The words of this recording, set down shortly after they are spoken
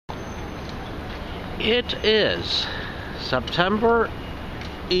It is September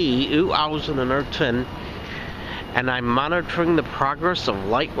 2013, and I'm monitoring the progress of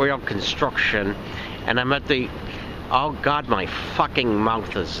light rail construction, and I'm at the... Oh God, my fucking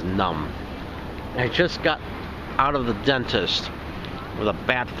mouth is numb. I just got out of the dentist with a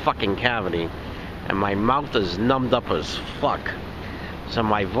bad fucking cavity, and my mouth is numbed up as fuck, so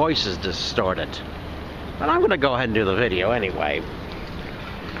my voice is distorted. But I'm gonna go ahead and do the video anyway.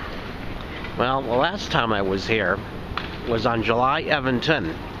 Well, the last time I was here was on July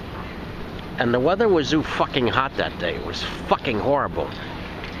 17, and the weather was so fucking hot that day. It was fucking horrible.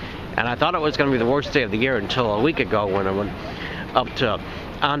 And I thought it was going to be the worst day of the year until a week ago when I went up to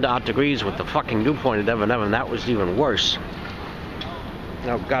on to 8 degrees with the fucking dew point at Evan. That was even worse.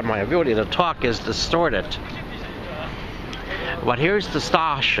 Oh God, my ability to talk is distorted. But here's the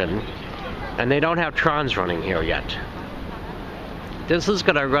station, and they don't have trons running here yet. This is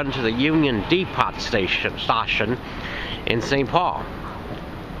going to run to the Union Depot station in St. Paul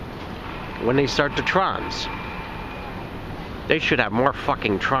when they start the trons. They should have more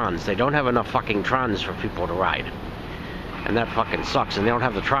fucking trons. They don't have enough fucking trons for people to ride. And that fucking sucks. And they don't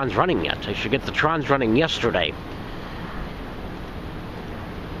have the trons running yet. They should get the trons running yesterday.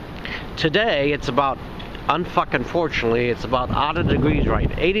 Today, it's about, unfucking fortunately, it's about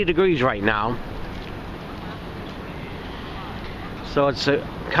 80 degrees right now. So it's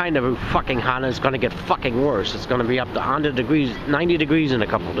kind of fucking hot, and it's going to get fucking worse. It's going to be up to 100 degrees, 90 degrees in a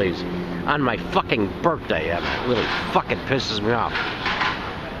couple days. On my fucking birthday. That really fucking pisses me off.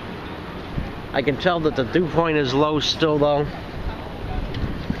 I can tell that the dew point is low still, though.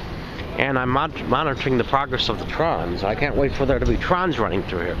 And I'm monitoring the progress of the trons. I can't wait for there to be trons running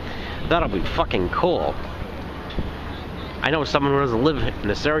through here. That'll be fucking cool. I know someone who doesn't live in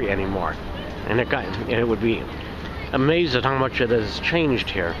this area anymore. And it would be amazed at how much it has changed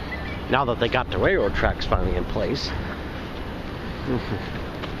here now that they got the railroad tracks finally in place.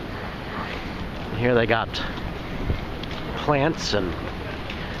 Here they got plants and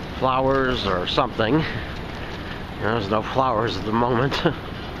flowers or something. There's no flowers at the moment.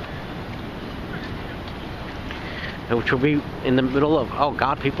 Which will be in the middle of, oh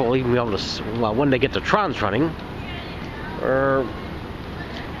God, people will even be able to, well, when they get the trons running, or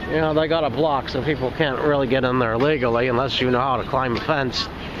you know, they got a block, so people can't really get in there legally unless you know how to climb a fence.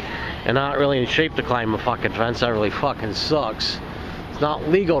 And not really in shape to climb a fucking fence. That really fucking sucks. It's not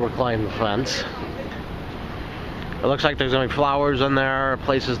legal to climb the fence. It looks like there's gonna be flowers in there,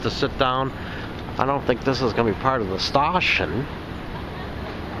 places to sit down. I don't think this is gonna be part of the station.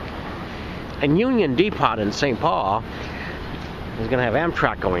 And Union Depot in St. Paul is gonna have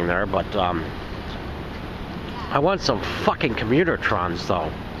Amtrak going there, but I want some fucking commuter trons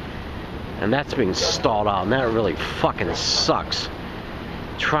though. And that's being stalled out, and that really fucking sucks.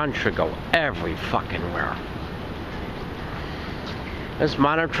 Tron should go every fucking where. Just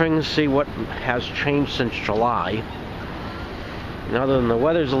monitoring to see what has changed since July. And other than the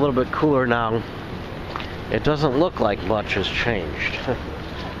weather's a little bit cooler now, it doesn't look like much has changed.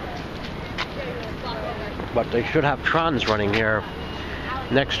 But they should have trons running here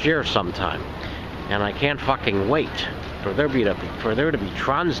next year sometime. And I can't fucking wait for there to be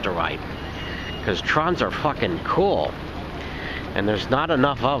trons to ride. Because trons are fucking cool. And there's not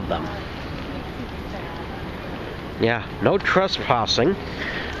enough of them. Yeah, no trespassing.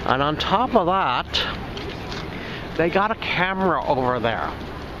 And on top of that, they got a camera over there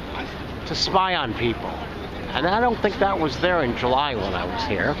to spy on people. And I don't think that was there in July when I was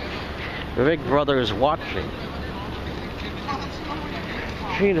here. The Big Brother is watching.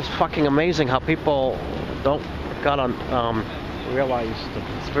 Gee, it's fucking amazing how people don't realize the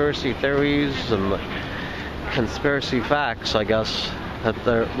conspiracy theories and the conspiracy facts, I guess,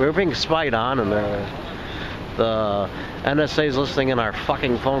 that we're being spied on, and the NSA's listening in our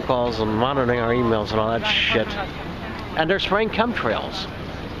fucking phone calls and monitoring our emails and all that shit. And they're spraying chemtrails.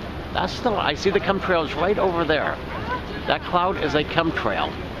 I see the chemtrails right over there. That cloud is a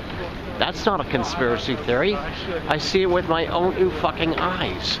chemtrail. That's not a conspiracy theory. I see it with my own fucking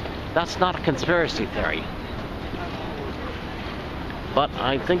eyes. That's not a conspiracy theory. But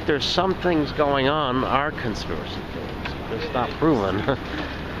I think there's some things going on are conspiracy theories. It's not proven.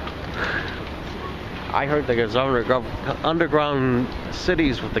 I heard there's underground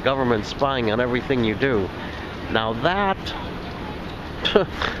cities with the government spying on everything you do. Now that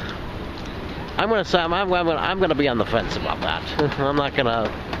I'm gonna be on the fence about that. I'm not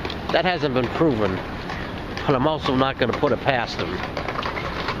gonna. That hasn't been proven, but I'm also not gonna put it past them.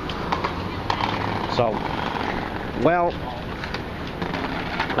 So, well,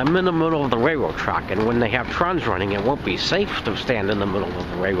 I'm in the middle of the railroad track, and when they have trons running, it won't be safe to stand in the middle of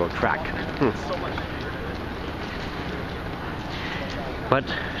the railroad track. But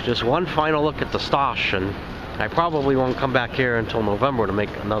just one final look at the Stosh, and I probably won't come back here until November to make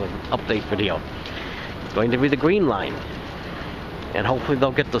another update video. It's going to be the Green Line, and hopefully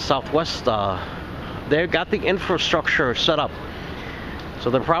they'll get the Southwest. They've got the infrastructure set up, so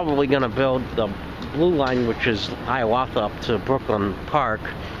they're probably going to build the Blue Line, which is Hiawatha up to Brooklyn Park,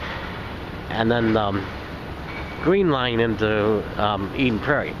 and then Green Line into Eden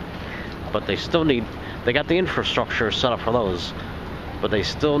Prairie. But they still need, they got the infrastructure set up for those, but they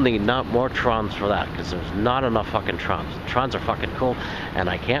still need not more trons for that, because there's not enough fucking trons. Trons are fucking cool, and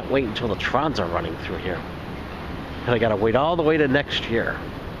I can't wait until the trons are running through here. And I gotta wait all the way to next year.